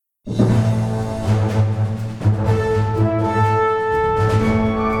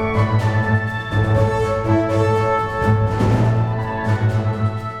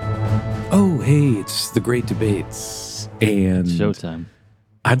the great debates, and showtime.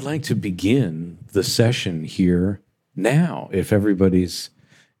 I'd like to begin the session here now, if everybody's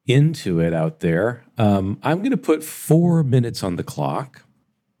into it out there. I'm going to put 4 minutes on the clock,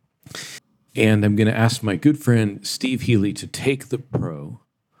 and I'm going to ask my good friend Steve Healy to take the pro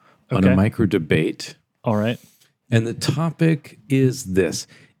on a micro debate. All right. And the topic is this.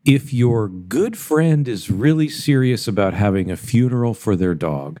 If your good friend is really serious about having a funeral for their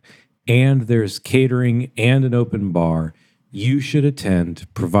dog, and there's catering and an open bar, you should attend,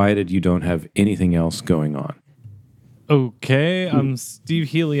 provided you don't have anything else going on. Okay, I'm Steve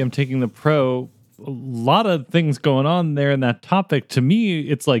Healy. I'm taking the pro. A lot of things going on there in that topic. To me,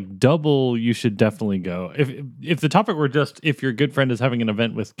 it's like double. You should definitely go. If the topic were just if your good friend is having an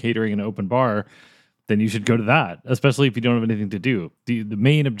event with catering and open bar, then you should go to that, especially if you don't have anything to do. The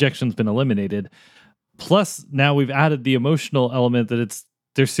main objection's been eliminated. Plus, now we've added the emotional element that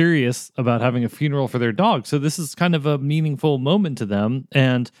they're serious about having a funeral for their dog. So this is kind of a meaningful moment to them.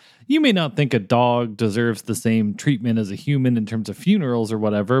 And you may not think a dog deserves the same treatment as a human in terms of funerals or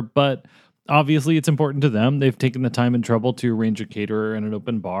whatever, but obviously it's important to them. They've taken the time and trouble to arrange a caterer and an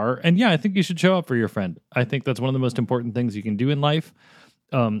open bar. And yeah, I think you should show up for your friend. I think that's one of the most important things you can do in life.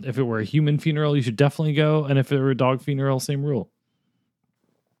 If it were a human funeral, you should definitely go. And if it were a dog funeral, same rule.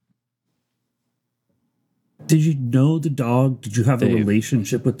 Did you know the dog? Did you have a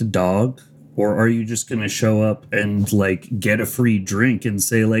relationship with the dog? Or are you just going to show up and like get a free drink and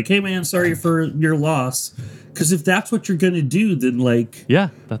say like, hey man, sorry for your loss? Because if that's what you're going to do, then like, yeah,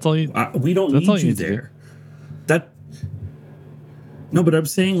 that's all you, we don't need you there. No, but I'm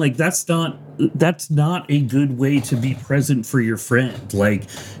saying like that's not a good way to be present for your friend. Like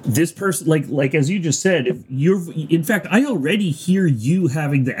this person, like as you just said, if in fact, I already hear you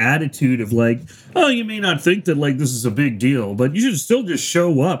having the attitude of like, oh, you may not think that like this is a big deal, but you should still just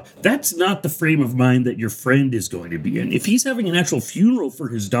show up. That's not the frame of mind that your friend is going to be in. If he's having an actual funeral for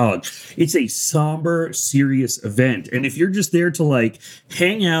his dog, it's a somber, serious event. And if you're just there to like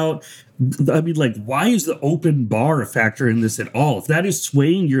hang out, I mean, like, why is the open bar a factor in this at all? If that is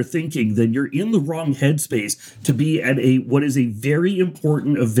swaying your thinking, then you're in the wrong headspace to be at what is a very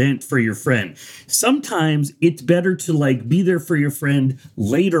important event for your friend. Sometimes it's better to like be there for your friend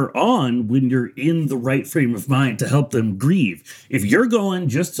later on when you're in the right frame of mind to help them grieve. If you're going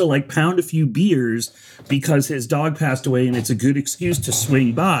just to like pound a few beers because his dog passed away and it's a good excuse to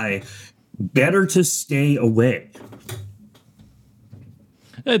swing by, better to stay away.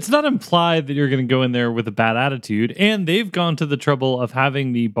 It's not implied that you're going to go in there with a bad attitude, and they've gone to the trouble of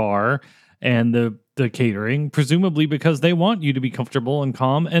having the bar and the catering, presumably because they want you to be comfortable and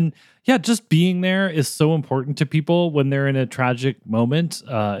calm. And yeah, just being there is so important to people when they're in a tragic moment.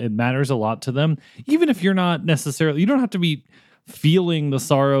 It matters a lot to them, even if you're not necessarily, you don't have to be feeling the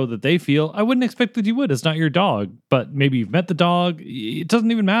sorrow that they feel. I wouldn't expect that you would. It's not your dog, but maybe you've met the dog. It doesn't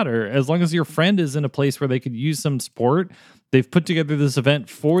even matter. As long as your friend is in a place where they could use some support. They've put together this event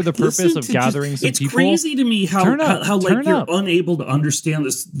for the purpose of gathering some people. It's crazy to me how like you're unable to understand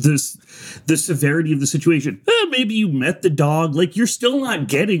the severity of the situation. Maybe you met the dog. Like you're still not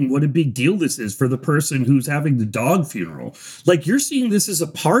getting what a big deal this is for the person who's having the dog funeral. Like you're seeing this as a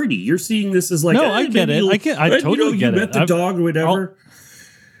party. You're seeing this as like, no, I get it. I totally get it. You met the dog or whatever.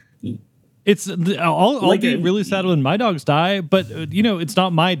 I'll be really sad when my dogs die, but it's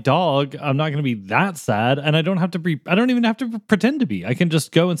not my dog. I'm not going to be that sad, and I don't even have to pretend to be. I can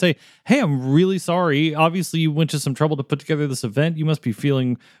just go and say, "Hey, I'm really sorry. Obviously, you went to some trouble to put together this event. You must be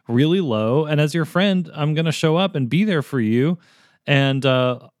feeling really low, and as your friend, I'm going to show up and be there for you. And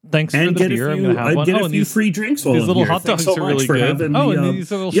thanks for the beer. I'm going to have one. Get a few free drinks. These little hot dogs are really good. And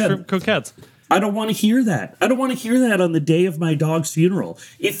these little shrimp croquettes." I don't want to hear that. I don't want to hear that on the day of my dog's funeral.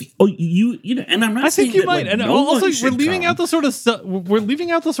 And I'm not. I think you might. Like, and also, we're leaving out the sort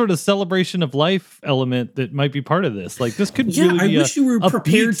of celebration of life element that might be part of this. Like this could. Yeah, really I wish you were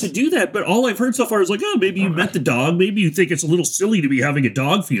prepared to do that. But all I've heard so far is like, oh, maybe you met the dog. Maybe you think it's a little silly to be having a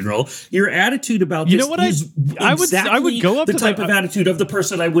dog funeral. Your attitude about this is exactly I would go up the to type of attitude of the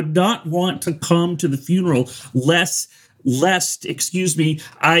person I would not want to come to the funeral lest,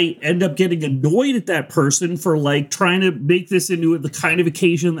 I end up getting annoyed at that person for like trying to make this into the kind of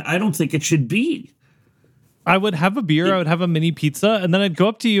occasion that I don't think it should be. I would have a beer, I would have a mini pizza, and then I'd go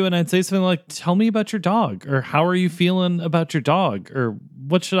up to you and I'd say something like, tell me about your dog, or how are you feeling about your dog, or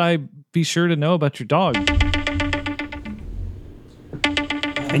what should I be sure to know about your dog?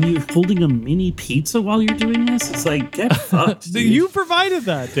 And you're holding a mini pizza while you're doing this? It's like, get fucked. You provided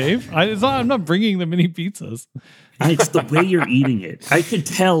that, Dave. I'm not bringing the mini pizzas. It's the way you're eating it. I could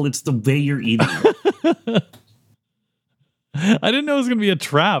tell it's the way you're eating it. I didn't know it was going to be a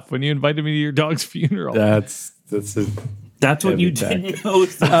trap when you invited me to your dog's funeral. That's what you didn't know,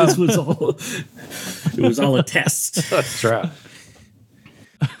 is that this was all it was all a test. That's right.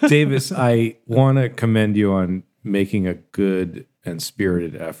 Davis, I want to commend you on making a good and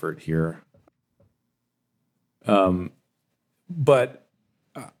spirited effort here. But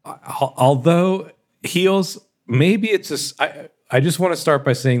although Heels, maybe it's I just want to start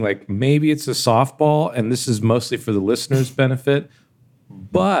by saying, like, maybe it's a softball, and this is mostly for the listeners' benefit.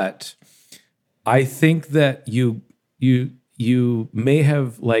 But I think that you may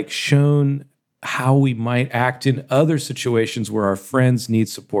have like shown how we might act in other situations where our friends need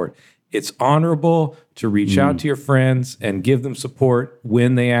support. It's honorable to reach out to your friends and give them support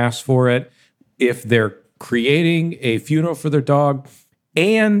when they ask for it. If they're creating a funeral for their dog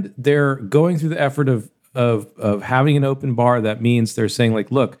and they're going through the effort of having an open bar, that means they're saying, like,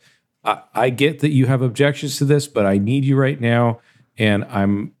 look, I get that you have objections to this, but I need you right now. And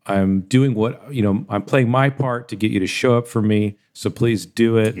I'm doing what, I'm playing my part to get you to show up for me. So please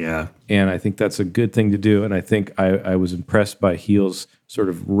do it. Yeah. And I think that's a good thing to do. And I think I was impressed by Heel's sort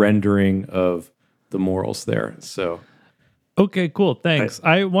of rendering of the morals there. So. Okay, cool. Thanks.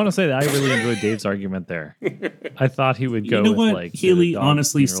 I want to say that I really enjoyed Dave's argument there. I thought he would go You know with what, like Healy,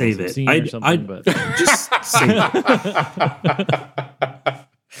 honestly, save it. I'd just save it.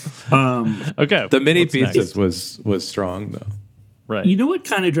 Okay. The mini pizzas was strong though. Right. You know what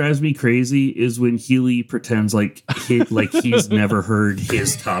kind of drives me crazy is when Healy pretends like he's never heard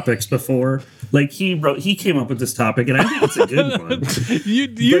his topics before. Like he came up with this topic, and I think it's a good one. You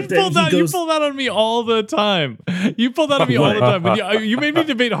pull that on me all the time. You pull that on me all the time. When you made me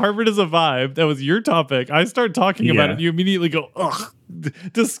debate Harvard as a vibe. That was your topic. I start talking about it. You immediately go, ugh,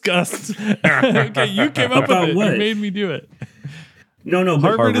 disgust. Okay, you came up with it. What? You made me do it. No,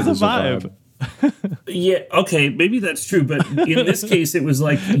 Harvard is a vibe. Yeah, okay, maybe that's true, but in this case, it was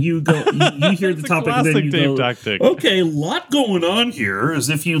like you hear the topic, and then you Dave go, tactic. okay, a lot going on here, as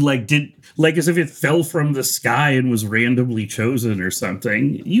if you as if it fell from the sky and was randomly chosen or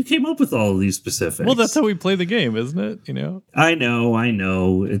something. You came up with all of these specifics. Well, that's how we play the game, isn't it? I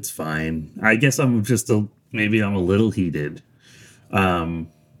know, it's fine. I guess I'm just maybe I'm a little heated.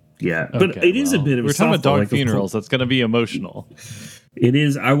 Yeah, but it is a bit of a we're talking about dog like funerals. That's going to be emotional. It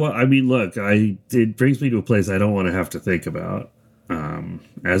is. I mean, look. It brings me to a place I don't want to have to think about,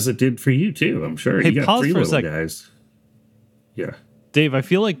 as it did for you too. I'm sure. Hey, you got pause three for a little second. guys. Yeah, Dave. I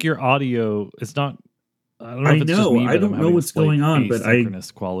feel like your audio is not. I don't know. If it's just me, I don't know what's going on, but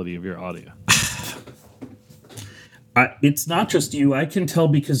asynchronous quality of your audio. It's not just you. I can tell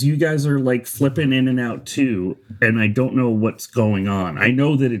because you guys are like flipping in and out too, and I don't know what's going on. I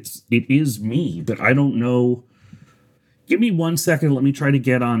know that it is me, but I don't know. Give me 1 second. Let me try to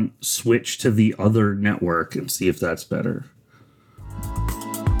get on switch to the other network and see if that's better.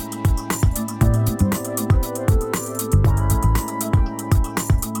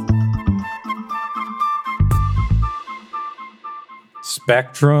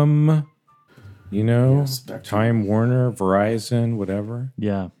 Spectrum, Spectrum. Time Warner, Verizon, whatever.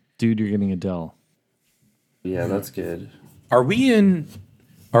 Yeah, dude, you're getting Adele. Yeah, that's good. Are we in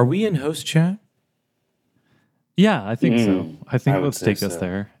host chat? Yeah, I think so. I think would let's say take us so.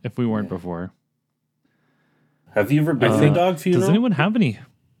 there if we weren't before. Have you ever been to a dog funeral? Does anyone have any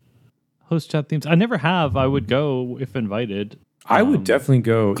host chat themes? I never have. I would go if invited. I would definitely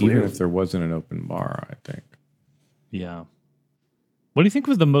go clearly. even if there wasn't an open bar, I think. Yeah. What do you think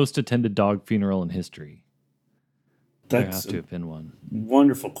was the most attended dog funeral in history? There has That's to have been one.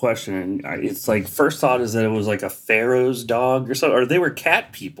 wonderful question. And it's like first thought is that it was like a pharaoh's dog or something, or they were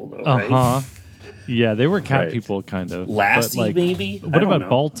cat people though, right? Yeah, they were cat Right. people, kind of. Lassie, But, like, maybe. What about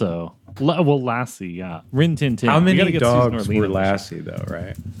Balto? Lassie, yeah. Rin Tin Tin. How We many gotta get Susan dogs Orlean were on the Lassie, though,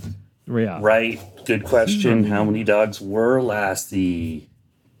 right? show. Yeah. Right. Good question. How many dogs were Lassie?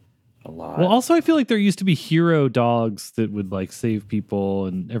 A lot. Well, also, I feel like there used to be hero dogs that would like save people,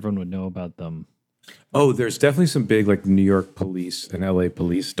 and everyone would know about them. Oh, there's definitely some big, like, New York police and LA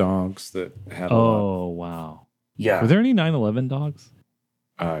police dogs that had a lot. Oh, wow. yeah. Were there any 9/11 dogs?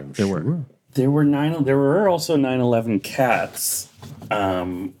 I'm There sure. were. There were also 9/11 cats.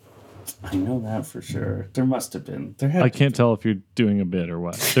 I know that for sure. There must have been. There had. I can't tell if you're doing a bit or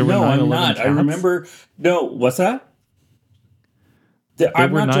what. There were No, 9/11 I'm not. cats? I remember. No, what's that? There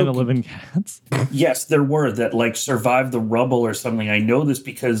I'm were not joking. 9/11 cats. Yes, there were that like survived the rubble or something. I know this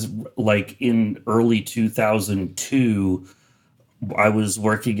because like in early 2002, I was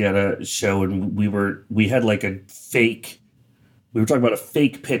working at a show and we had like a fake We were talking about a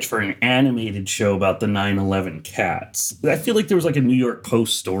fake pitch for an animated show about the 9/11 cats. I feel like there was like a New York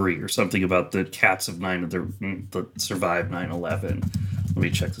Post story or something about the cats of that survived 9/11. Let me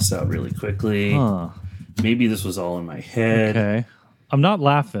check this out really quickly. Maybe this was all in my head. Okay. I'm not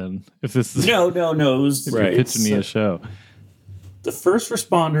laughing if this is No. It was if you're pitching me a show. The first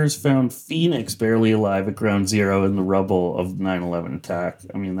responders found Phoenix barely alive at ground zero in the rubble of the 9/11 attack.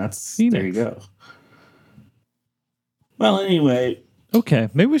 I mean, that's Phoenix. There you go. Well, anyway. Okay,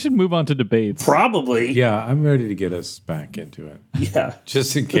 maybe we should move on to debates. Probably. Yeah, I'm ready to get us back into it. Yeah.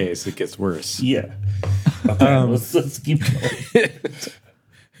 Just in case it gets worse. Yeah. Okay, let's keep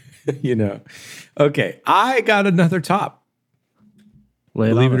going. Okay, I got another top.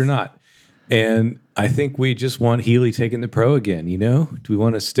 Believe it or not. And I think we just want Healy taking the pro again, Do we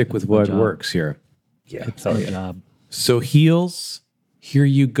want to stick with what works here? Yeah. Good job. So Heels, here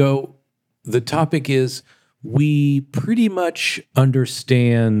you go. The topic is, we pretty much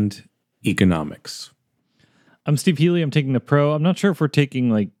understand economics. I'm Steve Healy. I'm taking the pro. I'm not sure if we're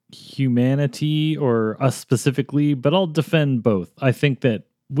taking like humanity or us specifically, but I'll defend both. I think that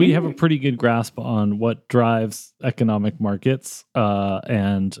we have a pretty good grasp on what drives economic markets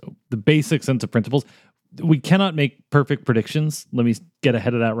and the basic sense of principles. We cannot make perfect predictions. Let me get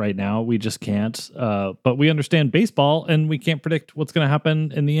ahead of that right now. We just can't. But we understand baseball, and we can't predict what's going to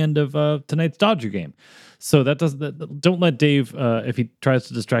happen in the end of tonight's Dodger game. So don't let Dave, if he tries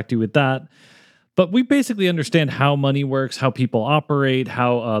to distract you with that. But we basically understand how money works, how people operate,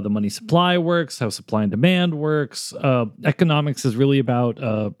 how the money supply works, how supply and demand works. Economics is really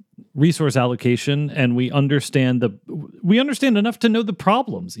about resource allocation, and we understand enough to know the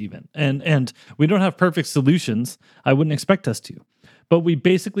problems even. And we don't have perfect solutions. I wouldn't expect us to. But we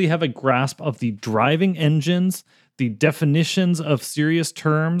basically have a grasp of the driving engines, the definitions of serious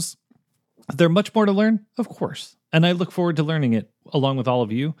terms. There's much more to learn, of course. And I look forward to learning it along with all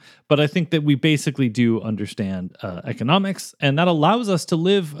of you. But I think that we basically do understand economics, and that allows us to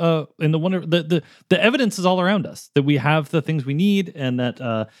live in the wonder. The evidence is all around us that we have the things we need, and that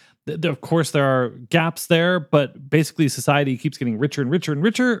of course there are gaps there. But basically, society keeps getting richer and richer and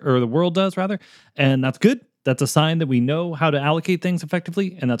richer, or the world does rather, and that's good. That's a sign that we know how to allocate things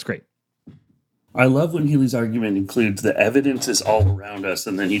effectively, and that's great. I love when Healy's argument includes the evidence is all around us,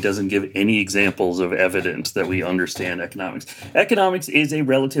 and then he doesn't give any examples of evidence that we understand economics. Economics is a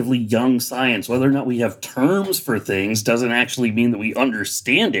relatively young science. Whether or not we have terms for things doesn't actually mean that we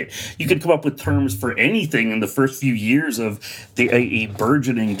understand it. You could come up with terms for anything in the first few years of a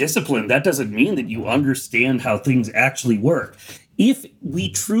burgeoning discipline. That doesn't mean that you understand how things actually work. If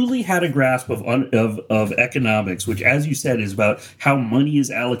we truly had a grasp of economics, which, as you said, is about how money is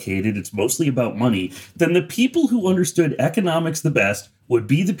allocated, it's mostly about money, then the people who understood economics the best would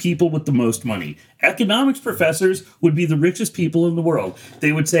be the people with the most money. Economics professors would be the richest people in the world.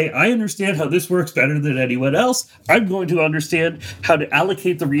 They would say, I understand how this works better than anyone else. I'm going to understand how to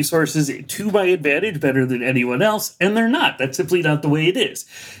allocate the resources to my advantage better than anyone else. And they're not. That's simply not the way it is.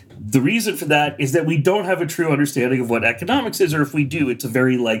 The reason for that is that we don't have a true understanding of what economics is, or if we do, it's a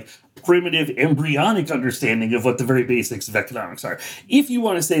very primitive, embryonic understanding of what the very basics of economics are. If you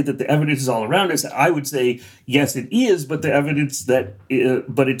want to say that the evidence is all around us, I would say yes, it is, but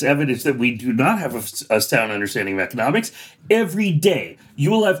it's evidence that we do not have a sound understanding of economics. Every day,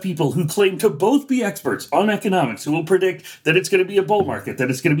 you will have people who claim to both be experts on economics, who will predict that it's going to be a bull market, that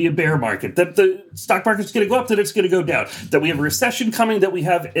it's going to be a bear market, that the stock market's going to go up, that it's going to go down, that we have a recession coming, that we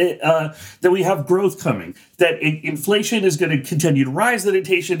have growth coming, that inflation is going to continue to rise, that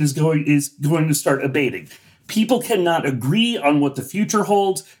inflation is going to start abating. People cannot agree on what the future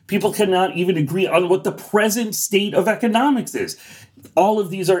holds. People cannot even agree on what the present state of economics is. All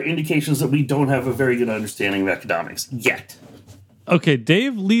of these are indications that we don't have a very good understanding of economics yet. Okay,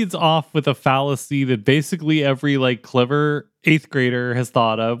 Dave leads off with a fallacy that basically every clever 8th grader has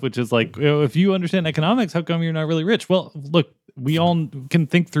thought of, which is if you understand economics, how come you're not really rich? Well, look, we all can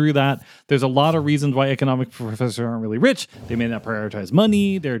think through that. There's a lot of reasons why economic professors aren't really rich. They may not prioritize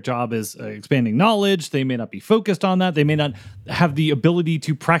money. Their job is expanding knowledge. They may not be focused on that. They may not have the ability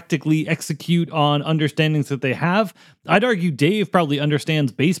to practically execute on understandings that they have. I'd argue Dave probably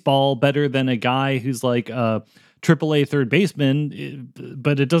understands baseball better than a guy who's AAA third baseman,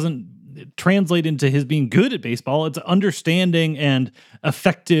 but it doesn't translate into his being good at baseball. It's understanding and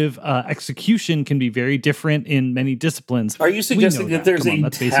effective execution can be very different in many disciplines. Are you suggesting that there's a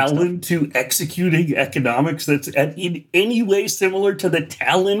talent to executing economics that's in any way similar to the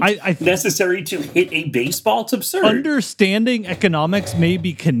talent necessary to hit a baseball? It's absurd. Understanding economics may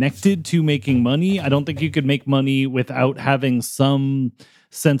be connected to making money. I don't think you could make money without having some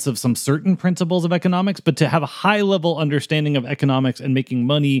sense of some certain principles of economics, but to have a high level understanding of economics and making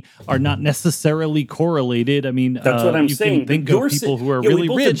money are not necessarily correlated. I mean, that's what I'm saying. Can think of people who are really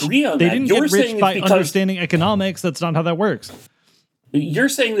rich. They didn't get rich by understanding economics. That's not how that works. You're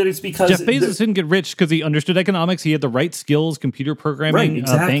saying that it's because Jeff Bezos didn't get rich because he understood economics. He had the right skills, computer programming,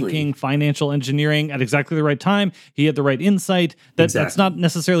 banking, financial engineering at exactly the right time. He had the right insight. That's not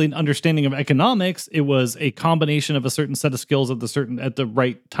necessarily an understanding of economics. It was a combination of a certain set of skills at the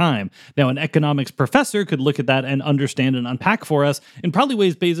right time. Now, an economics professor could look at that and understand and unpack for us in probably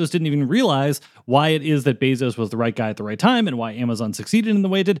ways Bezos didn't even realize why it is that Bezos was the right guy at the right time and why Amazon succeeded in the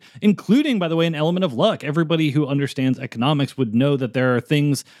way it did, including, by the way, an element of luck. Everybody who understands economics would know that there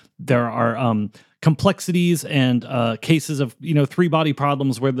are complexities and cases of three body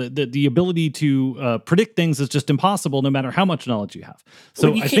problems where the ability to predict things is just impossible no matter how much knowledge you have.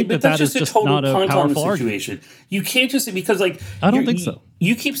 So I think that is just not a powerful argument. You can't just say, because I don't think so.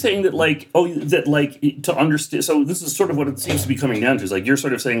 You keep saying that to understand. So this is sort of what it seems to be coming down to, is you're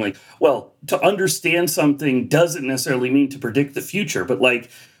sort of saying to understand something doesn't necessarily mean to predict the future, but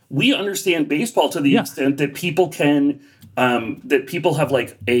we understand baseball to the extent that people can. That people have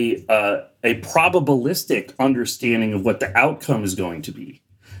a probabilistic understanding of what the outcome is going to be.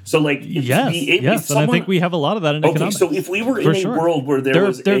 So yes, and I think we have a lot of that in economics. So if we were in a world where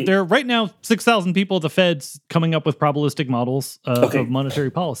there are right now 6,000 people at the Feds coming up with probabilistic models of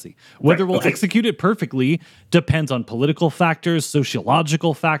monetary policy. Whether we'll execute it perfectly depends on political factors,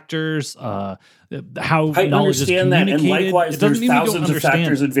 sociological factors, how I knowledge is understand that, and communicated. likewise, there's thousands of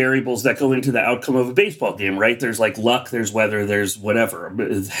factors and variables that go into the outcome of a baseball game, right? There's luck, there's weather, there's whatever,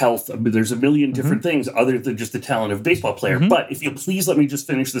 health. There's a million different things other than just the talent of a baseball player. But if you please let me just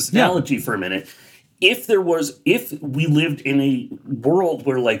finish this analogy for a minute. If we lived in a world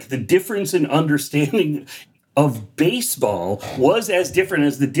where the difference in understanding of baseball was as different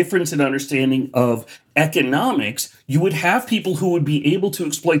as the difference in understanding of economics, you would have people who would be able to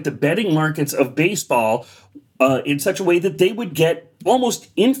exploit the betting markets of baseball in such a way that they would get almost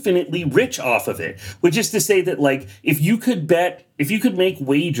infinitely rich off of it. Which is to say that if you could make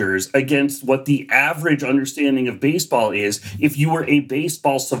wagers against what the average understanding of baseball is, if you were a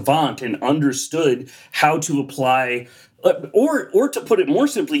baseball savant and understood how to apply. Or to put it more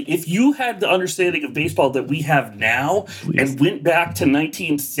simply, if you had the understanding of baseball that we have now and went back to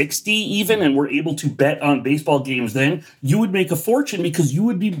 1960 even and were able to bet on baseball games then, you would make a fortune because you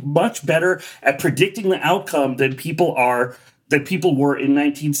would be much better at predicting the outcome than people were in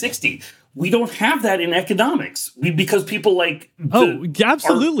 1960. We don't have that in economics because people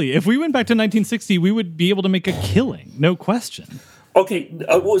absolutely. If we went back to 1960, we would be able to make a killing, no question. Okay,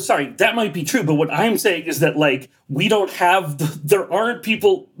 sorry, that might be true, but what I'm saying is that we don't have there are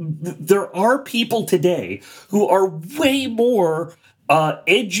people today who are way more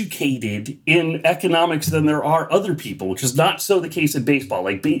educated in economics than there are other people, which is not so the case in baseball.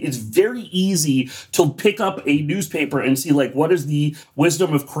 It's very easy to pick up a newspaper and see what does the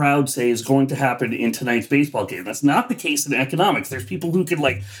wisdom of crowd say is going to happen in tonight's baseball game. That's not the case in economics. There's people who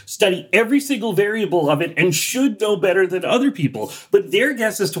can study every single variable of it and should know better than other people, but their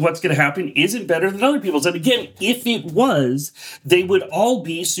guess as to what's going to happen isn't better than other people's. And again, if it was, they would all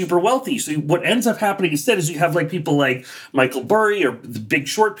be super wealthy. So what ends up happening instead is you have people like Michael Burry or the Big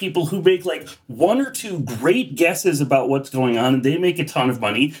Short people who make one or two great guesses about what's going on and they make a ton of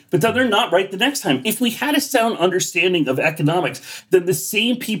money, but then they're not right the next time. If we had a sound understanding of economics, then the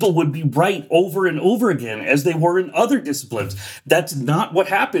same people would be right over and over again as they were in other disciplines. That's not what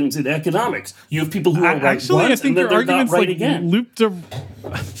happens in economics. You have people who are right once and then they're not right again.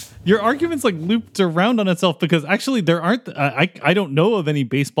 Your argument's looped around on itself because actually there aren't. I don't know of any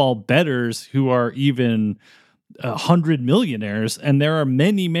baseball bettors who are even 100 millionaires, and there are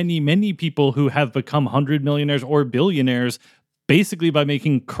many, many, many people who have become 100 millionaires or billionaires basically by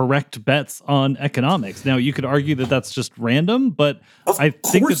making correct bets on economics. Now, you could argue that that's just random, but I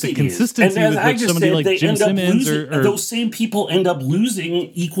think that the consistency with which somebody like Jim Simmons or those same people end up losing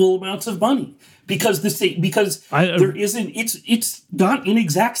equal amounts of money because there isn't. It's not an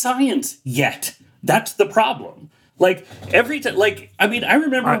exact science yet. That's the problem. Every time, I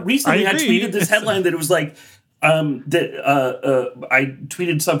remember recently I tweeted this headline that it was I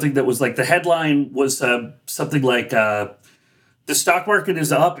tweeted something that was the headline was something the stock market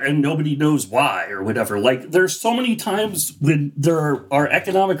is up and nobody knows why or whatever. There's so many times when there are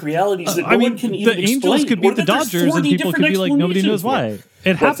economic realities that no one can even explain. The Angels could beat the Dodgers and people could be nobody knows why.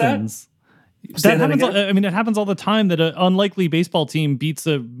 It happens. That happens. It happens all the time that an unlikely baseball team beats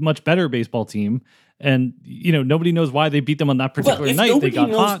a much better baseball team. And nobody knows why they beat them on that particular night. They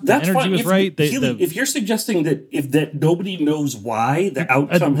got hot. The energy was right. If you're suggesting that nobody knows why the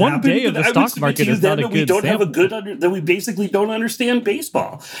outcome at one happened, day of the stock market is not a good sample. That we basically don't understand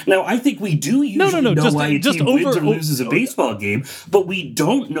baseball. Now, I think we do usually know why a team wins or loses a baseball game, but we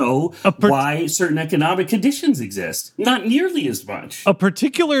don't know why certain economic conditions exist. Not nearly as much. A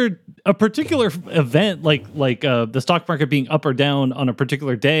particular event like the stock market being up or down on a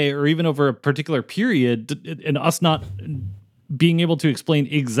particular day, or even over a particular period, and us not being able to explain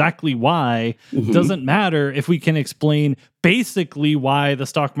exactly why doesn't matter if we can explain basically why the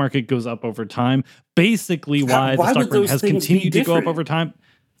stock market goes up over time, basically why the stock market has continued to go up over time.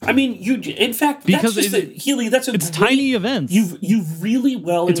 I mean, in fact, because Healy, it's tiny events. You've really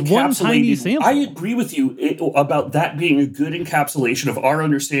it's encapsulated. One tiny sample. I agree with you about that being a good encapsulation of our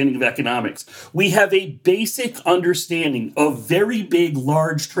understanding of economics. We have a basic understanding of very big,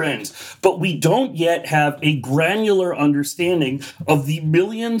 large trends, but we don't yet have a granular understanding of the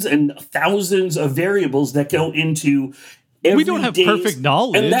millions and thousands of variables that go into. We don't have perfect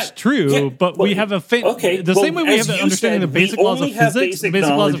knowledge, but we have same way we have an understanding of the basic laws of physics, the basic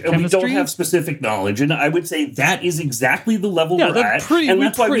laws of chemistry. We don't have specific knowledge, and I would say that is exactly the level we're at.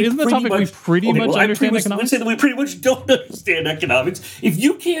 Isn't the topic we pretty much understand economics? I would say that we pretty much don't understand economics. If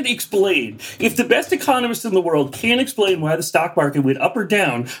you can't explain, if the best economist in the world can't explain why the stock market went up or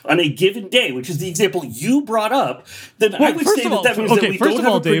down on a given day, which is the example you brought up, then I would say that means that we don't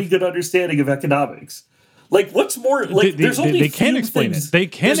have a pretty good understanding of economics. Like, what's more? Like, there's only they can explain it. They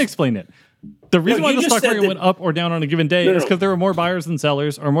can explain it. The reason why the stock market went up or down on a given day is because there were more buyers than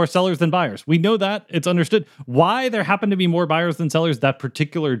sellers, or more sellers than buyers. We know that. It's understood. Why there happened to be more buyers than sellers that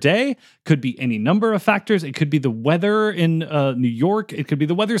particular day could be any number of factors. It could be the weather in New York. It could be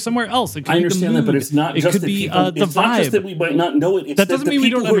the weather somewhere else. It could I understand that, but it's not just could be the it's vibe. Not just that we might not know it. It's that doesn't mean we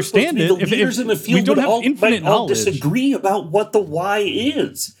don't understand it. The leaders in the field we don't have infinite knowledge. Disagree about what the why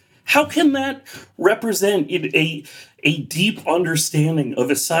is. How can that represent a deep understanding of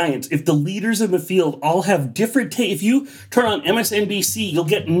a science if the leaders in the field all have different takes? If you turn on MSNBC, you'll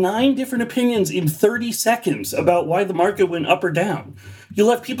get 9 different opinions in 30 seconds about why the market went up or down. You'll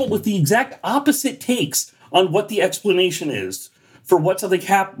have people with the exact opposite takes on what the explanation is for what something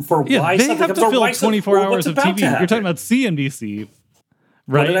happened, for why something happened, they have to fill 24 hours of TV. You're talking about CNBC.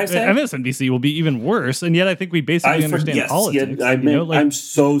 Right, what did I say? MSNBC will be even worse, and yet I think we basically understand politics. Yeah, I'm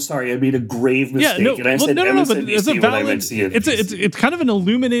so sorry. I made a grave mistake, and I said MSNBC when I meant CNBC. It's kind of an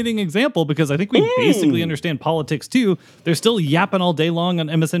illuminating example because I think we basically understand politics too. They're still yapping all day long on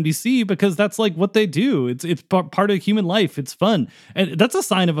MSNBC because that's like what they do. It's part of human life. It's fun, and that's a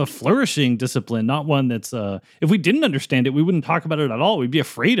sign of a flourishing discipline, not one that's. If we didn't understand it, we wouldn't talk about it at all. We'd be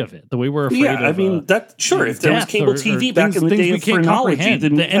afraid of it the way we're afraid of. Yeah, I mean if there was cable TV back in the day of phrenology.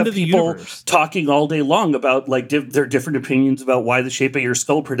 Then the end of the universe, talking all day long about like their different opinions about why the shape of your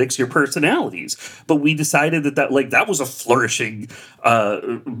skull predicts your personalities. But we decided that was a flourishing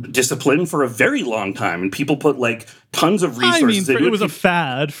discipline for a very long time, and people put like tons of resources. It was a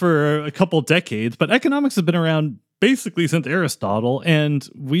fad for a couple decades, but economics has been around basically since Aristotle, and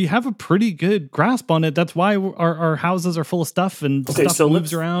we have a pretty good grasp on it. That's why our houses are full of stuff, and stuff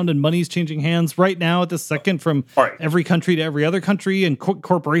moves around, and money's changing hands right now at this second from every country to every other country, and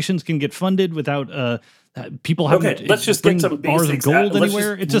corporations can get funded without people having to let's just get some bars basics. of gold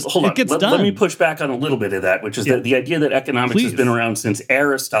anywhere. It gets done. Let me push back on a little bit of that, which is that the idea that economics has been around since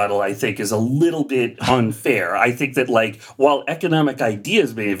Aristotle, I think, is a little bit unfair. I think that while economic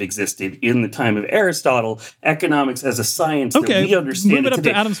ideas may have existed in the time of Aristotle, economics as a science that we understand move it up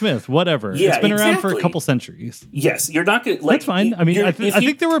today, to Adam Smith, whatever. Yeah, it's been around for a couple centuries. Yes, you're not going to that's fine. I mean, I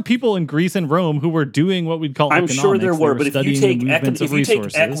think there were people in Greece and Rome who were doing what we'd call economics. I'm sure there were, but if you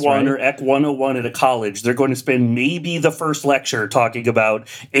take Ec 1 or Ec 101 at a college, they're going to spend maybe the first lecture talking about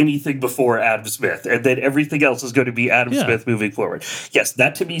anything before Adam Smith, and then everything else is going to be Adam Smith moving forward. Yes,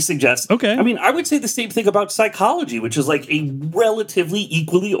 that to me suggests. Okay. I mean, I would say the same thing about psychology, which is like a relatively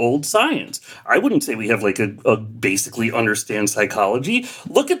equally old science. I wouldn't say we have like a basically understand psychology.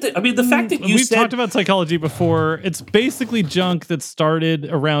 Look at the fact that we've talked about psychology before. It's basically junk that started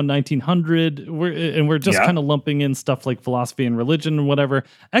around 1900, and we're just kind of lumping in stuff like philosophy and religion and whatever.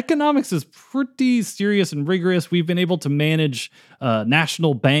 Economics is pretty serious and rigorous. We've been able to manage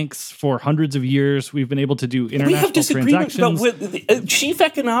national banks for hundreds of years. We've been able to do international transactions. Chief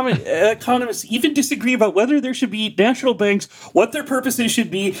economists even disagree about whether there should be national banks, what their purposes should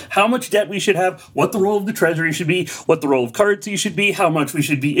be, how much debt we should have, what the role of the treasury should be, what the role of currency should be, how much we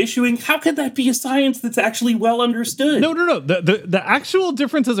should be issuing. How can that be a science that's actually well understood? No. The actual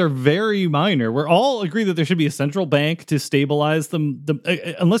differences are very minor. We're all agree that there should be a central bank to stabilize them.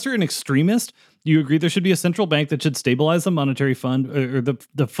 Unless you're an extremist, You agree there should be a central bank that should stabilize the monetary fund or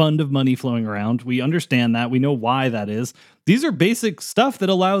the fund of money flowing around. We understand that. We know why that is. These are basic stuff that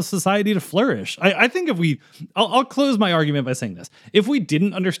allows society to flourish. I think I'll close my argument by saying this. If we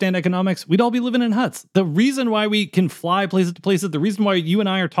didn't understand economics, we'd all be living in huts. The reason why we can fly places to places, the reason why you and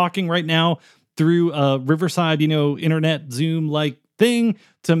I are talking right now through a Riverside, internet Zoom like thing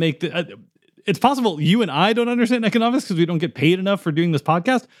to make it's possible you and I don't understand economics because we don't get paid enough for doing this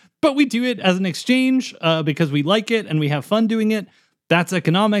podcast, but we do it as an exchange because we like it and we have fun doing it. That's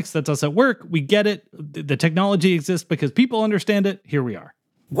economics. That's us at work. We get it. The technology exists because people understand it. Here we are.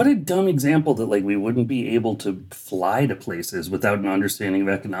 What a dumb example that we wouldn't be able to fly to places without an understanding of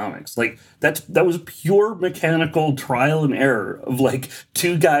economics. That was pure mechanical trial and error of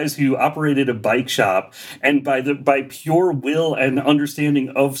two guys who operated a bike shop, and by pure will and understanding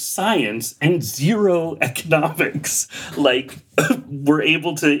of science and zero economics, were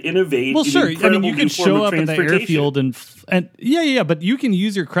able to innovate. Well, sure. I mean, you can show up at the airfield and yeah, but you can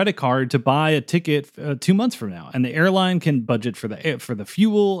use your credit card to buy a ticket 2 months from now, and the airline can budget for the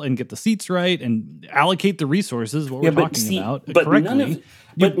fuel and get the seats right and allocate the resources. What we're talking about correctly.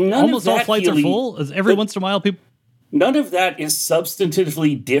 Almost all flights are full. Every once in a while, people. None of that is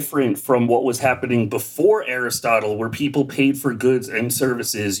substantively different from what was happening before Aristotle, where people paid for goods and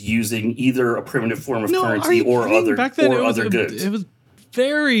services using either a primitive form of currency or other goods. It was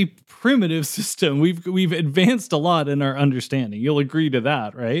very primitive system. We've advanced a lot in our understanding. You'll agree to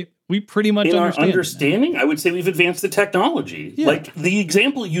that, right? We pretty much our understanding. I would say we've advanced the technology. Yeah. The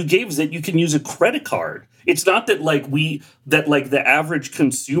example you gave is that you can use a credit card. It's not that the average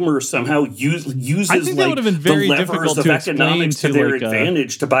consumer somehow uses the levers of economics to their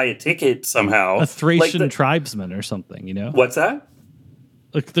advantage to buy a ticket somehow. A Thracian tribesman or something, What's that?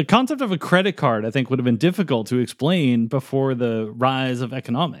 The concept of a credit card, I think, would have been difficult to explain before the rise of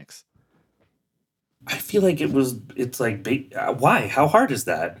economics. I feel like it's why? How hard is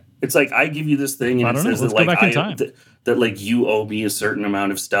that? It's I give you this thing and it says that you owe me a certain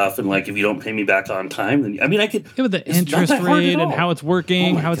amount of stuff, and if you don't pay me back on time, then I could. Yeah, but the interest rate and how it's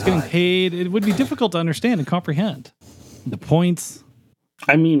working, how it's getting paid, it would be difficult to understand and comprehend. The points.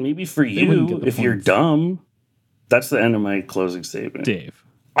 I mean, maybe for you, if you're dumb. That's the end of my closing statement. Dave.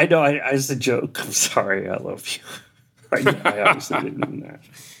 I know, it's a joke. I'm sorry, I love you. I obviously didn't mean that.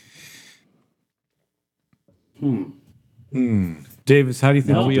 Davis, how do you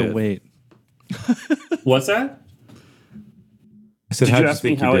think we await? What's that? I said, did how you do you ask me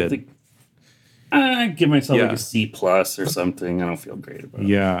think how you I did? think? I give myself a C+ or something. I don't feel great about it.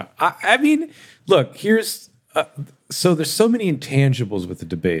 Yeah. I mean, look, here's... so there's so many intangibles with the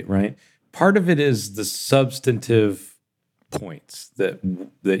debate, right? Part of it is the substantive points that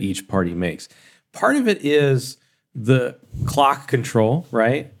each party makes. Part of it is the clock control,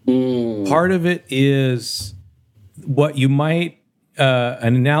 right? Part of it is what you might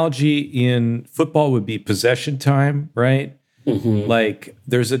an analogy in football would be possession time, right? Mm-hmm.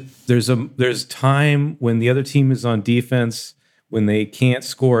 There's time when the other team is on defense, when they can't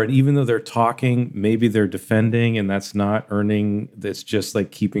score, and even though they're talking, maybe they're defending, and that's not earning. That's just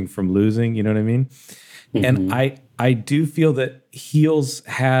keeping from losing. You know what I mean? Mm-hmm. And I do feel that heels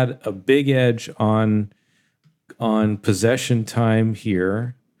had a big edge on possession time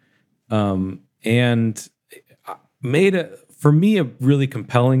here, and made for me a really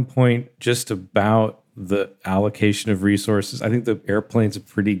compelling point just about the allocation of resources. I think the airplane's a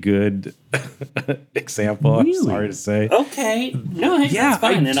pretty good example. Really? I'm sorry to say. Okay. No, that's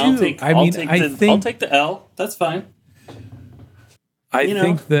fine. I'll take the L. That's fine. I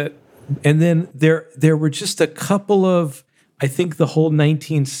think that, and then there were just a couple of, I think the whole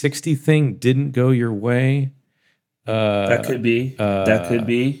 1960 thing didn't go your way. That could be.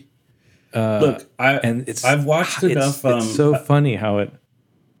 Look, I've watched enough. It's so funny how it.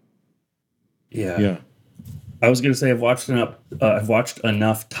 Yeah. I was going to say I've watched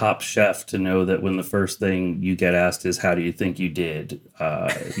enough Top Chef to know that when the first thing you get asked is how do you think you did,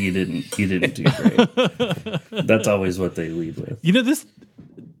 you didn't do great. That's always what they lead with.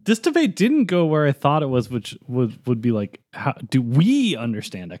 This debate didn't go where I thought it was, which would be how do we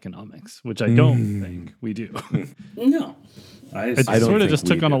understand economics? Which I don't think we do. No, it sort of just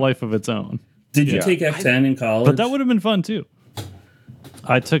took on a life of its own. Did you take F10 in college? But that would have been fun too.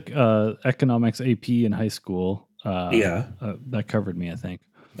 I took economics AP in high school. That covered me, I think.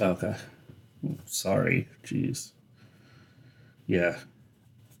 Okay. Sorry. Jeez. Yeah.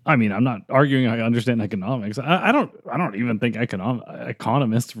 I mean, I'm not arguing I understand economics. I don't even think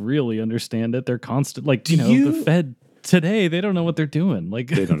economists really understand it. They're constant, the Fed. today they don't know what they're doing. Like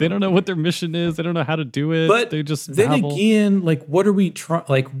they don't know what their mission is. They don't know how to do it. But they just then babble. again, like what are we trying?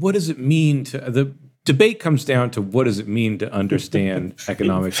 Like what does it mean to the debate comes down to what does it mean to understand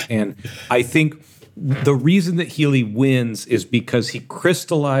economics? And I think the reason that Healy wins is because he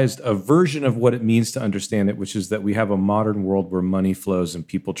crystallized a version of what it means to understand it, which is that we have a modern world where money flows and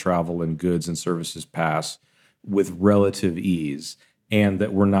people travel and goods and services pass with relative ease, and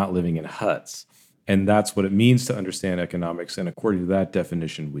that we're not living in huts. And that's what it means to understand economics. And according to that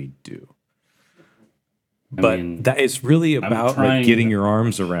definition, we do. But that it's really about like getting your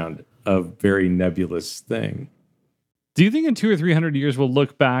arms around a very nebulous thing. Do you think in 200 or 300 years we'll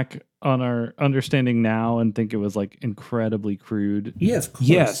look back on our understanding now and think it was like incredibly crude? Yeah, of course.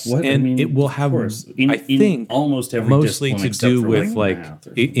 Yes, it will have, I think, almost every mostly to do with like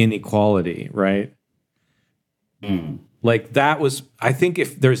inequality, right? Like that was, I think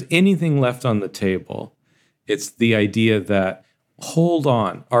if there's anything left on the table, it's the idea that, hold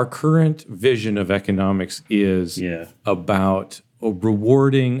on, our current vision of economics is about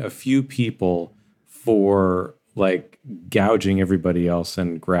rewarding a few people for like gouging everybody else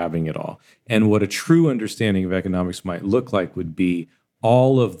and grabbing it all. And what a true understanding of economics might look like would be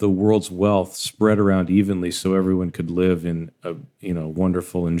all of the world's wealth spread around evenly so everyone could live in a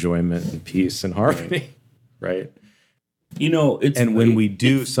wonderful enjoyment and peace and harmony, right? And when we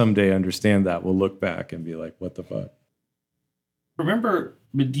do someday understand that, we'll look back and be like, what the fuck? Remember,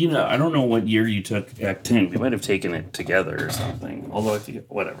 Medina, I don't know what year you took Act 10. We might have taken it together or something. Although I think,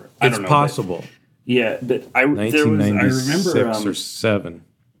 whatever. I don't know. It's possible. But I remember 6 or 7.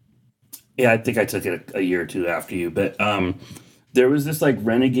 Yeah, I think I took it a year or two after you. But there was this like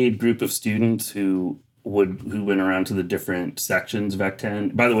renegade group of students who went around to the different sections of Act 10.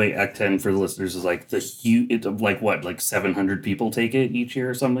 By the way, Act 10 for the listeners is like the huge. It's like 700 people take it each year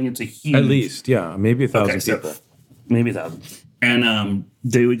or something. It's a huge. At least, yeah, maybe 1,000 people. Maybe 1,000. And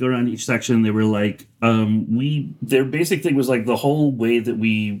they would go around each section. They were like, their basic thing was like the whole way that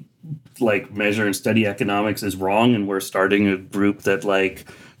we like measure and study economics is wrong, and we're starting a group that like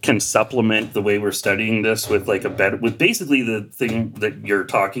can supplement the way we're studying this with like with basically the thing that you're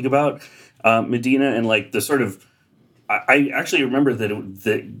talking about, Medina, and like the sort of. I actually remember that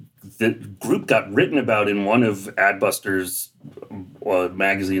the group got written about in one of Adbusters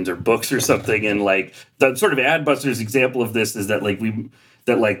magazines or books or something, and like the sort of Adbusters example of this is that like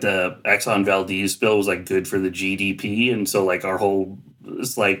the Exxon Valdez spill was like good for the GDP, and so like our whole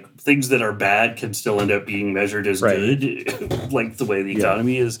it's like things that are bad can still end up being measured as good, like the way the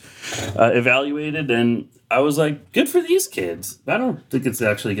economy is evaluated. And I was like, good for these kids. I don't think it's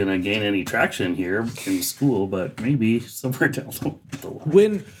actually going to gain any traction here in school, but maybe somewhere down the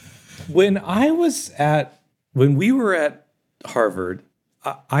line. When we were at Harvard,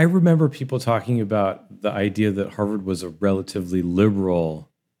 I remember people talking about the idea that Harvard was a relatively liberal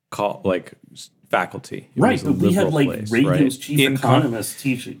faculty. Right, but we had like Reagan's chief economist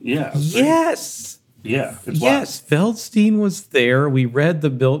teaching. Yeah. Yes. Yeah. Yes. Feldstein was there. We read the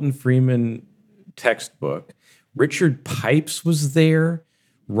Milton Friedman textbook. Richard Pipes was there.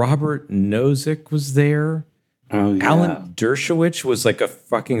 Robert Nozick was there. Oh, yeah. Alan Dershowitz was like a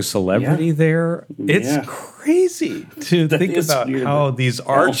fucking celebrity there. It's crazy to think about how these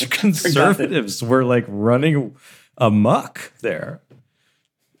arch conservatives were like running amok there.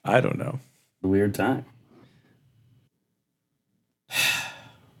 I don't know. A weird time.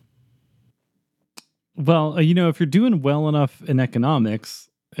 Well, if you're doing well enough in economics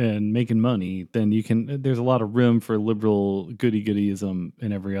and making money, then there's a lot of room for liberal goody-goodism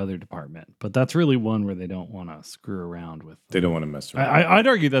in every other department. But that's really one where they don't want to screw around with. They don't want to mess around. I'd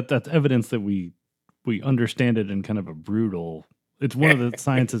argue that that's evidence that we understand it in kind of a brutal. It's one of the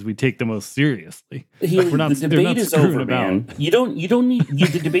sciences we take the most seriously. We're not, the debate is over, man. You don't need.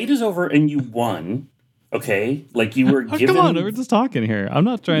 The debate is over, and you won. Okay, like you were given. Come on, we're just talking here. I'm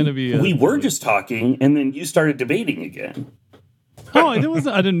not trying to be. We were just talking, and then you started debating again. Oh, I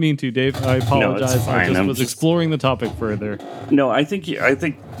didn't mean to, Dave. I apologize. No, it's fine. I was exploring the topic further. No, I think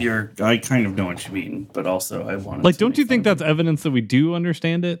you're. I kind of know what you mean, but also I want. Like, don't you think that's evidence that we do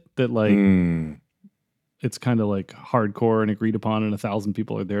understand it? That like. It's kind of like hardcore and agreed upon, and 1,000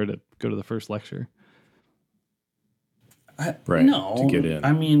 people are there to go to the first lecture. To get in.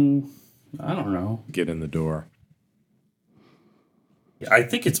 I mean, I don't know. Get in the door. I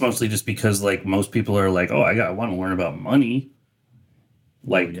think it's mostly just because, like, most people are like, "Oh, I want to learn about money."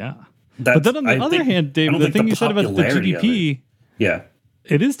 Like, But then on the other hand, Dave, the thing you said about the GDP,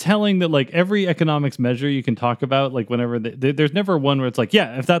 it is telling that like every economics measure you can talk about, like whenever there's never one where it's like,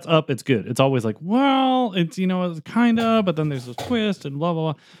 yeah, if that's up, it's good. It's always like, well, it's it's kind of, but then there's a twist and blah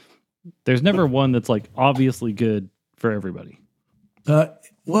blah blah. There's never one that's like obviously good for everybody.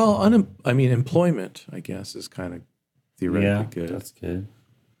 Well, employment, I guess, is kind of theoretically good. That's good.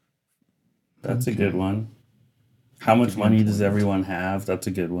 That's a good one. How much money does everyone have? That's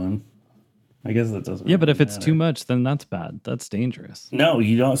a good one. I guess that doesn't. Yeah, but really if it's matter. too much, then that's bad. That's dangerous. No,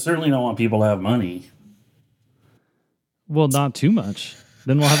 you don't. Certainly don't want people to have money. Well, not too much.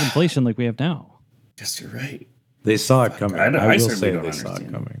 Then we'll have inflation like we have now. Guess you're right. They saw it coming. I will certainly say don't they saw it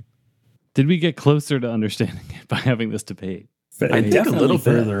understand. coming. Did we get closer to understanding it by having this debate? I think definitely a little bit.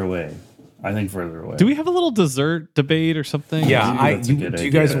 further away. I think further away. Do we have a little dessert debate or something? Yeah, That's a good do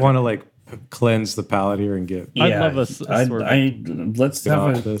you guys idea. want to like cleanse the palate here and get I'd love a sorbet. Let's Get have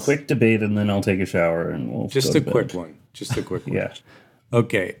off a this. quick debate and then I'll take a shower and we'll just go a to quick bed. one? Just a quick one. Yeah.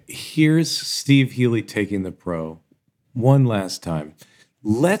 Okay, here's Steve Healy taking the pro one last time.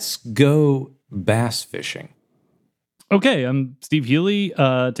 Let's go bass fishing. Okay, I'm Steve Healy,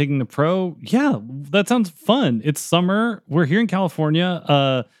 taking the pro. Yeah, that sounds fun. It's summer. We're here in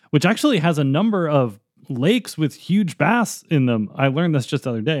California, which actually has a number of lakes with huge bass in them. I learned this just the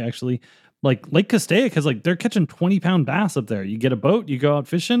other day, actually. Like Lake Castaic has they're catching 20-pound bass up there. You get a boat, you go out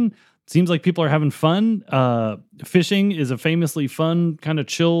fishing. Seems like people are having fun. Fishing is a famously fun, kind of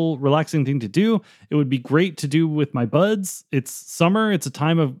chill, relaxing thing to do. It would be great to do with my buds. It's summer. It's a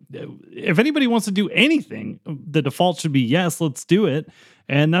time of, if anybody wants to do anything, the default should be yes, let's do it.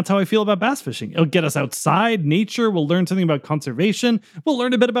 And that's how I feel about bass fishing. It'll get us outside, nature. We'll learn something about conservation. We'll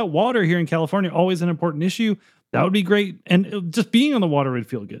learn a bit about water here in California, always an important issue. That would be great. And just being on the water would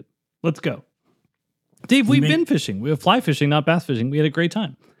feel good. Let's go. Dave, we've been fishing. We have fly fishing, not bass fishing. We had a great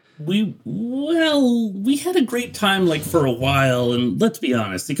time. We had a great time for a while, and let's be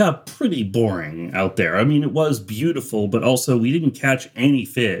honest, it got pretty boring out there. I mean, it was beautiful, but also we didn't catch any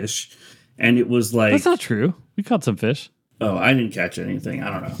fish, and it was That's not true. We caught some fish. oh, I didn't catch anything.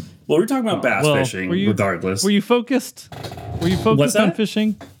 I don't know. Well, we're talking about bass fishing, regardless. Were you focused? Were you focused on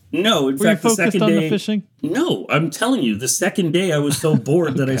fishing? No, in Were you fact, the focused second on day. the fishing? No, I'm telling you, the second day I was so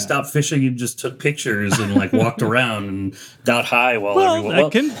bored that I stopped fishing and just took pictures and walked around and got high while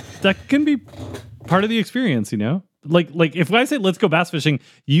everyone. That can be part of the experience, you know. Like if I say let's go bass fishing,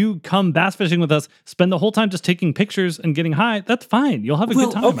 you come bass fishing with us, spend the whole time just taking pictures and getting high. That's fine. You'll have a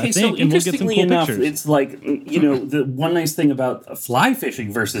good time. Okay, I think, so and we'll get some interestingly cool enough, pictures. it's the one nice thing about fly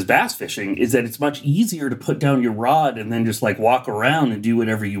fishing versus bass fishing is that it's much easier to put down your rod and then just walk around and do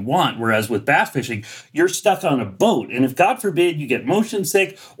whatever you want. Whereas with bass fishing, you're stuck on a boat, and if God forbid you get motion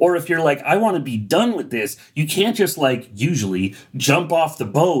sick, or if you're I want to be done with this, you can't just usually jump off the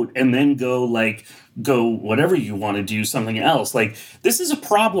boat and then go whatever you want to do, something else. This is a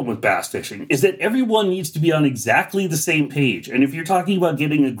problem with bass fishing, is that everyone needs to be on exactly the same page. And if you're talking about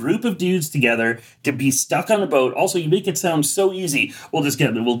getting a group of dudes together to be stuck on a boat, also you make it sound so easy.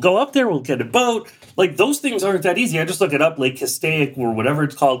 We'll go up there, we'll get a boat. Those things aren't that easy. I just look it up, Lake Castaic or whatever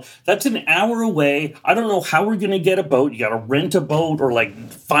it's called. That's an hour away. I don't know how we're going to get a boat. You got to rent a boat or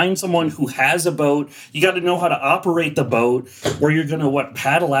find someone who has a boat. You got to know how to operate the boat, or you're going to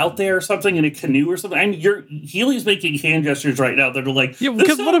paddle out there or something in a canoe or something. And Healy's making hand gestures right now that are yeah,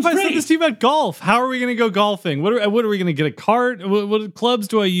 because what if I said this to you about golf? How are we going to go golfing? What are we going to get a cart? What clubs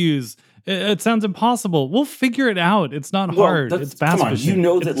do I use? It sounds impossible. We'll figure it out. It's not hard. It's bass fishing. You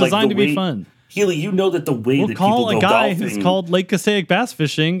know it's that designed to be fun. Healy, you know that the way We'll that call people a go guy golfing, who's called Lake Castaic Bass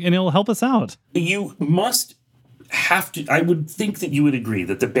Fishing, and he'll help us out. You must have to. I would think that you would agree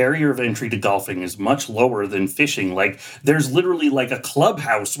that the barrier of entry to golfing is much lower than fishing. There's literally a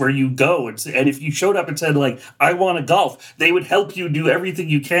clubhouse where you go, and if you showed up and said I want to golf, they would help you do everything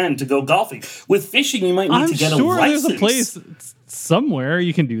you can to go golfing. With fishing, you might need to get a license. There's a place somewhere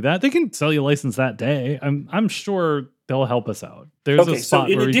you can do that. They can sell you a license that day. I'm sure they'll help us out. There's a spot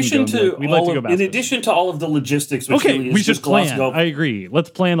where we can go. We'd like to go bass fishing. In addition to all of the logistics, which okay, really is we should just gloss plan. I agree. Let's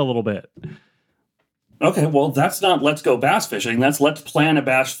plan a little bit. Okay, well, that's not let's go bass fishing. That's let's plan a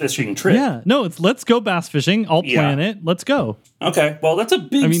bass fishing trip. Yeah, no, it's let's go bass fishing. I'll plan it. Let's go. Okay, well, that's a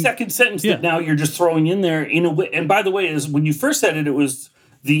big second sentence that now you're just throwing in there in a way. And by the way, is when you first said it was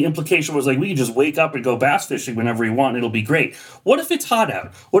the implication was we can just wake up and go bass fishing whenever we want. It'll be great. What if it's hot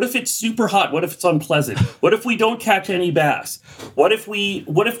out? What if it's super hot? What if it's unpleasant? What if we don't catch any bass? What if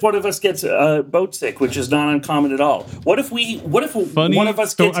one of us gets boat sick, which is not uncommon at all? What if one of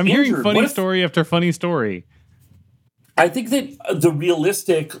us gets I'm injured? hearing funny story after funny story. I think that the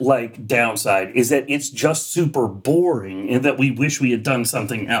realistic downside is that it's just super boring and that we wish we had done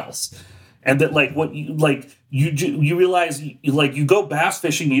something else. And that you realize you go bass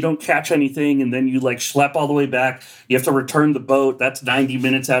fishing, you don't catch anything, and then you like schlep all the way back. You have to return the boat. That's 90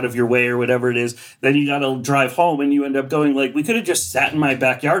 minutes out of your way or whatever it is. Then you got to drive home, and you end up going like, we could have just sat in my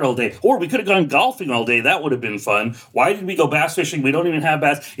backyard all day, or we could have gone golfing all day. That would have been fun. Why did we go bass fishing? We don't even have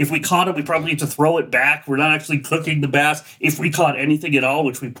bass. If we caught it, we probably need to throw it back. We're not actually cooking the bass. If we caught anything at all,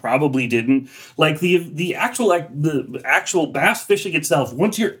 which we probably didn't. Like the actual bass fishing itself,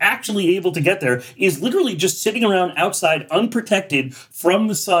 once you're actually able to get there, is literally just sitting around outside unprotected from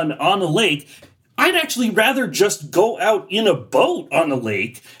the sun on a lake. I'd actually rather just go out in a boat on a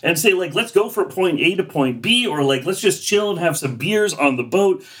lake and say, like, let's go from point A to point B, or like, let's just chill and have some beers on the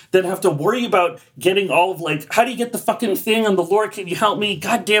boat, than have to worry about getting all of like, how do you get the fucking thing on the lure? Can you help me?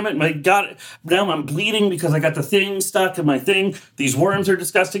 God damn it. Now I'm bleeding because I got the thing stuck in my thing. These worms are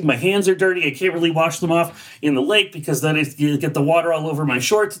disgusting. My hands are dirty. I can't really wash them off in the lake because then you get the water all over my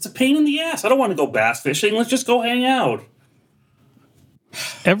shorts. It's a pain in the ass. I don't want to go bass fishing. Let's just go hang out.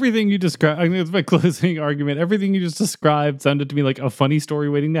 Everything you described, I think it's my closing argument. Everything you just described sounded to me like a funny story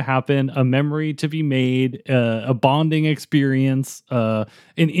waiting to happen, a memory to be made, a bonding experience, an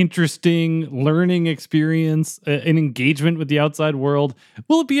interesting learning experience, an engagement with the outside world.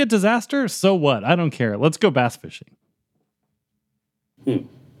 Will it be a disaster? So what? I don't care. Let's go bass fishing. All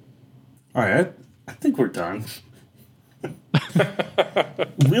right, I think we're done.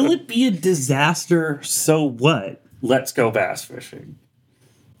 Will it be a disaster? So what? Let's go bass fishing.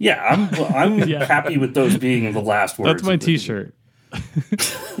 Yeah, I'm happy with those being the last words. That's my T-shirt.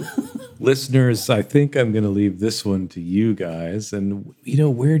 Listeners, I think I'm going to leave this one to you guys. And,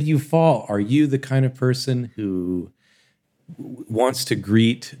 where do you fall? Are you the kind of person who wants to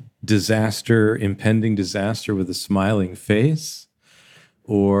greet impending disaster with a smiling face?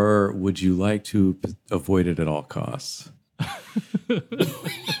 Or would you like to avoid it at all costs?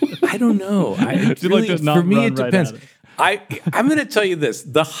 I don't know. For me, it depends. I'm going to tell you this.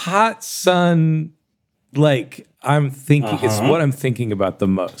 The hot sun, I'm thinking, it's what I'm thinking about the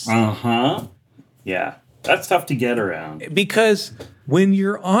most. Yeah, that's tough to get around. Because when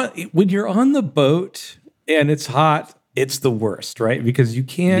you're on the boat and it's hot, it's the worst, right? Because you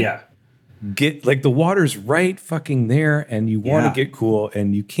can't get, the water's right fucking there, and you want to get cool,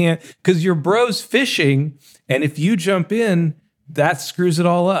 and you can't, because your bro's fishing, and if you jump in, that screws it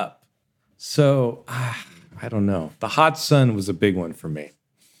all up. So, I don't know. The hot sun was a big one for me.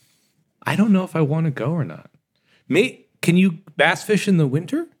 I don't know if I want to go or not. Can you bass fish in the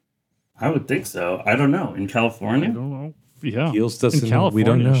winter? I would think so. I don't know. In California? I don't know. Yeah. Keels doesn't, in California, we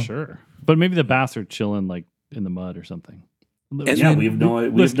don't know. Sure. But maybe the bass are chilling in the mud or something. And we have no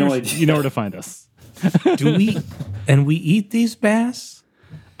idea. You know where to find us. Do we? And we eat these bass?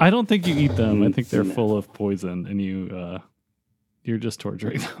 I don't think you eat them. I think they're full of poison, and you're just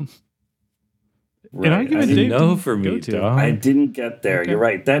torturing them. Right. An argument I didn't Dave know for me, to. dog. I didn't get there. Okay. You're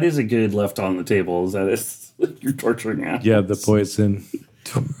right. That is a good left on the table. Is that is you're torturing animals. Yeah, the poison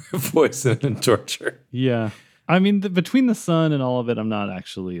and torture. Yeah. I mean, between the sun and all of it, I'm not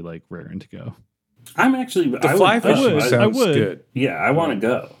actually raring to go. I'm actually the fly fishing sounds good. Yeah, I want to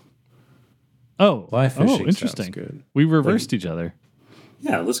go. Oh, fly fishing interesting. Sounds good. We reversed each other.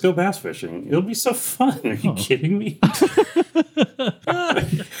 Yeah, let's go bass fishing. It'll be so fun. Are you kidding me?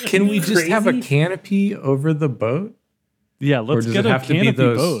 Can we just have a canopy over the boat? Yeah, let's get a canopy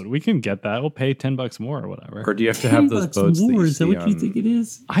boat. We can get that. We'll pay $10 more or whatever. Or do you have to have those boats more? Is that what you think it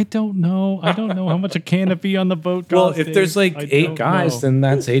is? I don't know. I don't know how much a canopy on the boat costs. Well, if there's 8 guys, then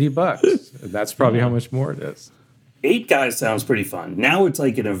that's $80. That's probably how much more it is. 8 guys sounds pretty fun. Now it's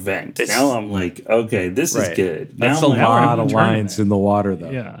like an event. Now I'm like, okay, this is good. That's now a lot of lines in the water, though.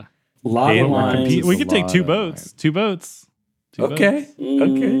 Yeah. A lot of lines. We could take 2 boats. 2 boats. Okay.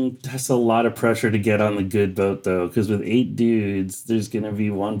 That's a lot of pressure to get on the good boat, though, because with 8 dudes, there's going to be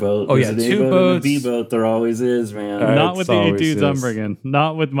one boat. Oh, yeah, 2 boats. And a B boat, there always is, man. Not with the 8 dudes I'm bringing.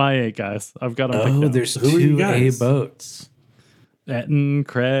 Not with my 8 guys. I've got them picked out. There's 2 A boats. Etten,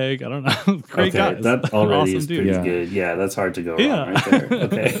 Craig, I don't know. Great guys. That already awesome is pretty good. Yeah, that's hard to go wrong right there.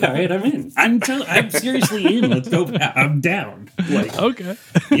 Okay, all right, I'm in. I'm seriously in. Let's go. I'm down. Okay.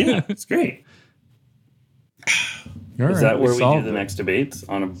 Yeah, it's great. Is that where we do the next debates?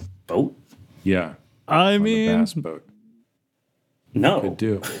 On a boat? Yeah. I mean, a bass boat. No. Could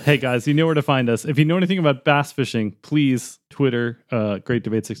do. Hey guys, you know where to find us. If you know anything about bass fishing, please Twitter,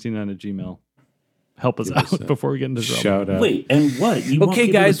 greatdebate69 @gmail. Help us out before we get into trouble. Shout out. Wait, and what? You want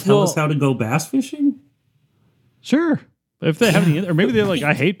people to tell us how to go bass fishing? Sure. If they have any, or maybe they're like,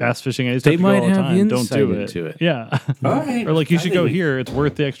 I hate bass fishing. I just have to go all the time. Don't do it. Yeah. All right. Or you should go here. It's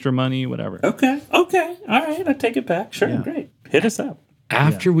worth the extra money. Whatever. Okay. All right. I take it back. Sure. Yeah. Great. Hit us up.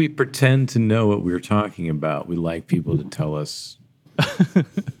 After we pretend to know what we're talking about, we like people to tell us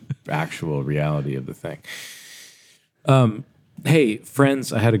actual reality of the thing. Hey,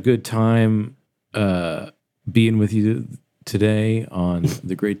 friends, I had a good time being with you today on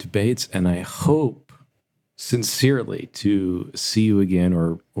the Great Debates, and I hope sincerely to see you again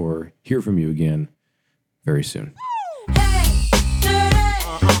or hear from you again very soon.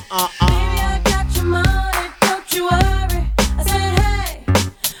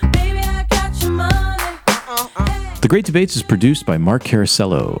 The Great Debates is produced by Mark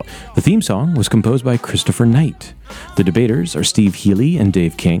Caracello. The theme song was composed by Christopher Knight. The debaters are Steve Healy and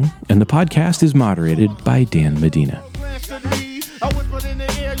Dave King, and the podcast is moderated by Dan Medina.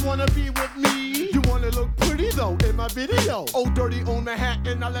 You wanna look pretty though in my video. Oh, dirty on the hat,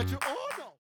 and I let you on.